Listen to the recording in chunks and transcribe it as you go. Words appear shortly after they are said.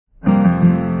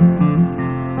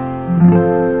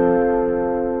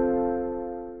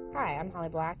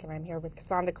Black, and I'm here with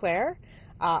Cassandra Clare,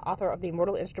 author of the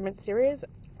Mortal Instruments series,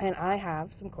 and I have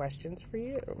some questions for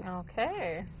you.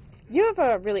 Okay. You have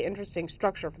a really interesting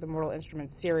structure for the Mortal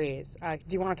Instruments series. Do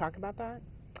you want to talk about that?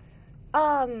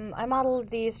 I modeled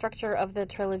the structure of the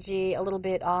trilogy a little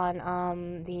bit on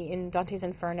in Dante's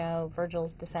Inferno,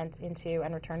 Virgil's descent into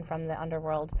and return from the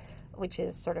underworld, which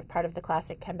is sort of part of the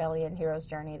classic Campbellian hero's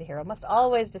journey. The hero must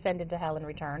always descend into hell and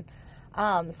return.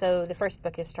 So the first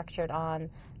book is structured on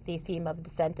the theme of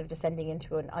descent, of descending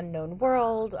into an unknown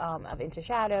world, into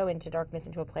shadow, into darkness,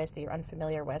 into a place that you're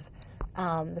unfamiliar with.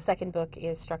 The second book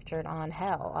is structured on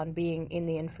hell, on being in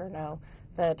the Inferno,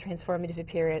 the transformative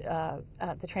period,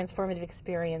 the transformative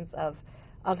experience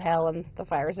of hell and the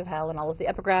fires of hell, and all of the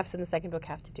epigraphs in the second book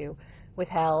have to do with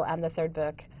hell. And the third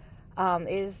book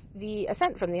is the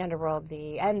ascent from the underworld,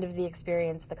 the end of the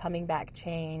experience, the coming back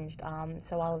changed.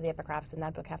 So all of the epigraphs in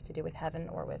that book have to do with heaven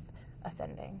or with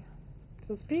ascending.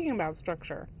 So speaking about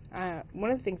structure, one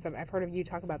of the things that I've heard of you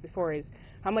talk about before is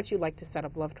how much you like to set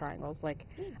up love triangles,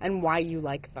 and why you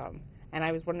like them. And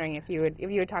I was wondering if you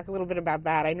would talk a little bit about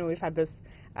that. I know we've had this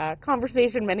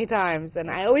conversation many times,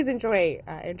 and I always enjoy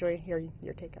hearing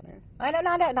your take on it. I know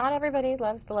not everybody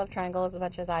loves the love triangle as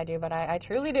much as I do, but I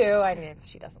truly do. I mean,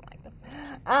 she doesn't like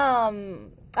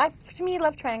them. To me,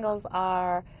 love triangles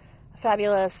are a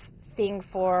fabulous thing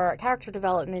for character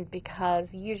development, because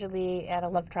usually at a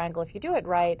love triangle, if you do it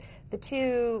right, the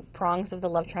two prongs of the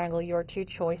love triangle, your two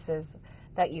choices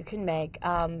that you can make,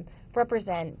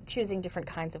 represent choosing different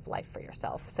kinds of life for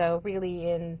yourself. So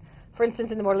really, for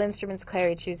instance, in the Mortal Instruments,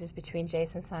 Clary chooses between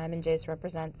Jace and Simon. Jace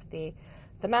represents the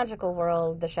magical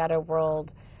world, the shadow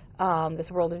world, this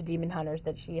world of demon hunters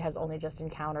that she has only just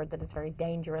encountered, that is very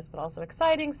dangerous but also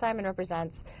exciting. Simon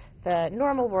represents the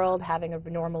normal world, having a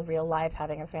normal real life,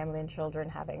 having a family and children,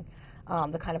 having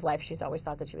the kind of life she's always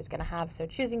thought that she was going to have. So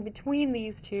choosing between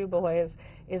these two boys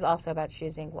is also about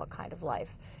choosing what kind of life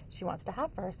she wants to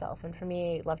have for herself. And for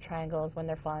me, love triangles, when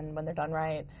they're fun, when they're done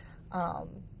right,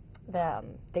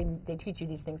 they teach you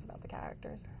these things about the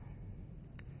characters.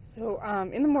 So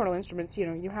in the Mortal Instruments,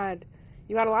 you had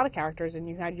a lot of characters, and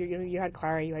you had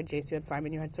Clara, you had Jace, you had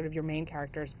Simon, you had sort of your main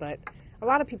characters, but a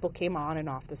lot of people came on and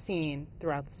off the scene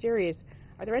throughout the series.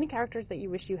 Are there any characters that you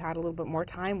wish you had a little bit more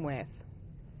time with?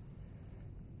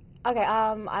 Okay,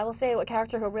 I will say a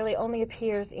character who really only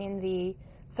appears in the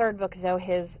third book, though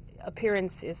his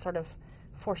appearance is sort of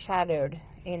foreshadowed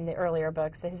in the earlier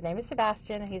books. So his name is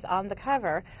Sebastian, and he's on the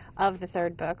cover of the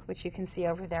third book, which you can see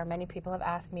over there. Many people have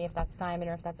asked me if that's Simon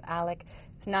or if that's Alec.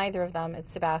 It's neither of them.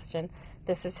 It's Sebastian.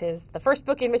 This is the first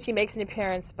book in which he makes an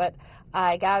appearance, but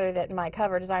I gather that my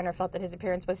cover designer felt that his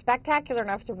appearance was spectacular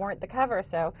enough to warrant the cover,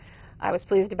 so I was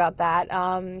pleased about that.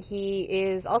 He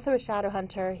is also a shadow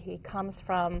hunter. He comes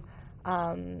from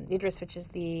Idris, which is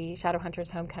the shadow hunter's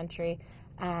home country,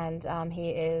 and he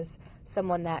is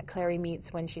someone that Clary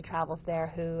meets when she travels there,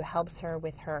 who helps her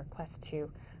with her quest to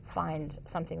find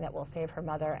something that will save her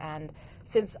mother. And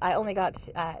since I only got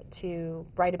to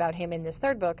write about him in this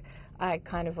third book, I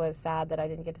kind of was sad that I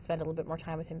didn't get to spend a little bit more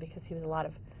time with him, because he was a lot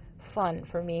of fun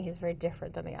for me. He's very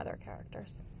different than the other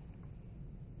characters.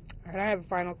 All right, I have a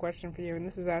final question for you, and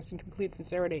this is asked in complete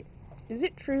sincerity. Is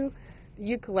it true that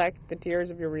you collect the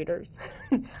tears of your readers?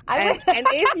 and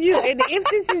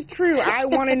if this is true, I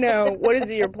want to know, what is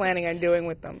it you're planning on doing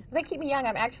with them? They keep me young.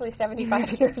 I'm actually 75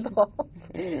 years old.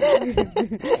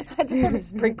 I just sort of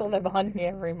sprinkle them on me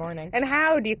every morning. And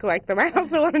how do you collect them? I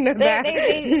also want to know that.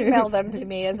 They email them to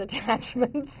me as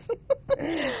attachments.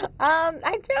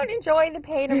 I don't enjoy the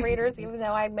pain of readers, even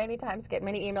though I many times get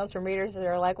many emails from readers that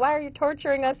are like, "Why are you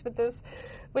torturing us with this,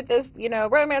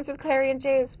 romance with Clary and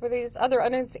Jace, for these other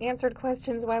unanswered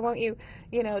questions? Why won't you,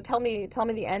 tell me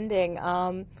the ending?"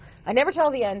 I never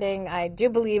tell the ending. I do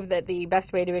believe that the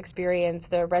best way to experience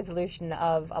the resolution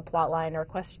of a plot line or a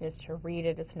question is to read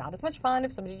it. It's not as much fun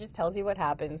if somebody just tells you what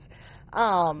happens.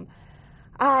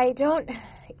 I don't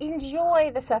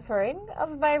enjoy the suffering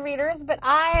of my readers, but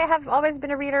I have always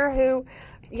been a reader who,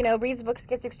 reads books,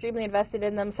 gets extremely invested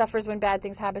in them, suffers when bad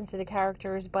things happen to the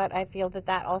characters, but I feel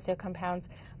that also compounds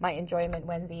my enjoyment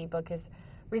when the book is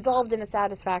resolved in a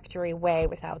satisfactory way.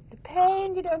 Without the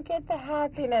pain, you don't get the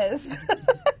happiness.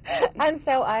 And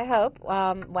so I hope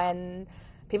when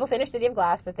people finish City of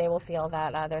Glass that they will feel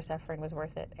that their suffering was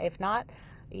worth it. If not,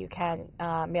 you can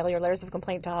mail your letters of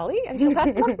complaint to Holly, and she'll pass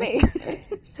them on to me.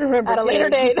 Just remember, at a later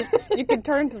date. You can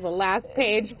turn to the last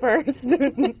page first.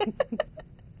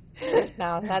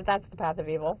 No, that's the path of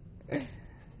evil.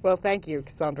 Well, thank you,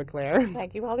 Cassandra Clare.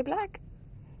 Thank you, Holly Black.